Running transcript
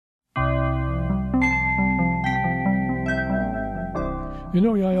You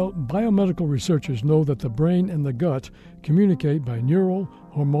know, Yael, biomedical researchers know that the brain and the gut communicate by neural,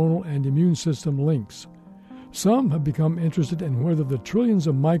 hormonal, and immune system links. Some have become interested in whether the trillions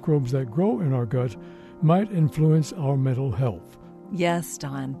of microbes that grow in our gut might influence our mental health. Yes,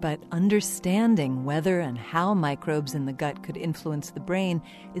 Don, but understanding whether and how microbes in the gut could influence the brain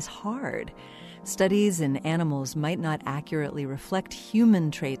is hard. Studies in animals might not accurately reflect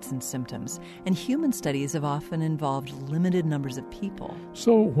human traits and symptoms, and human studies have often involved limited numbers of people.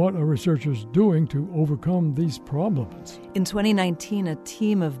 So what are researchers doing to overcome these problems? In 2019, a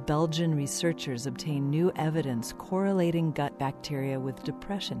team of Belgian researchers obtained new evidence correlating gut bacteria with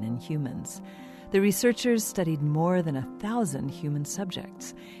depression in humans. The researchers studied more than 1,000 human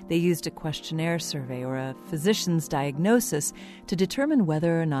subjects. They used a questionnaire survey or a physician's diagnosis to determine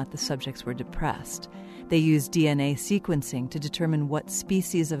whether or not the subjects were depressed. They used DNA sequencing to determine what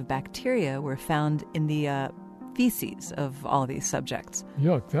species of bacteria were found in the feces of all these subjects.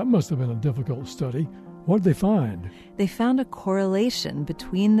 Yuck, that must have been a difficult study. What did they find? They found a correlation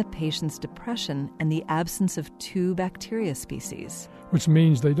between the patient's depression and the absence of 2 bacteria species. Which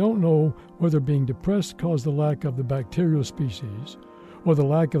means they don't know whether being depressed caused the lack of the bacterial species, or the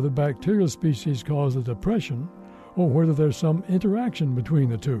lack of the bacterial species caused the depression, or whether there's some interaction between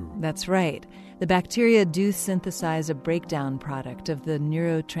the two. That's right. The bacteria do synthesize a breakdown product of the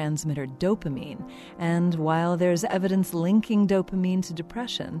neurotransmitter dopamine, and while there's evidence linking dopamine to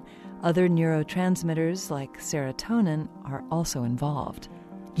depression, other neurotransmitters like serotonin are also involved.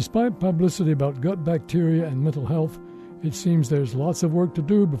 Despite publicity about gut bacteria and mental health, it seems there's lots of work to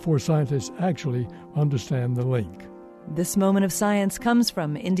do before scientists actually understand the link. This Moment of Science comes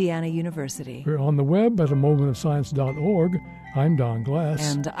from Indiana University. We're on the web at amomentofscience.org. I'm Don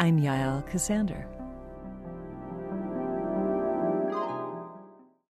Glass. And I'm Yael Cassander.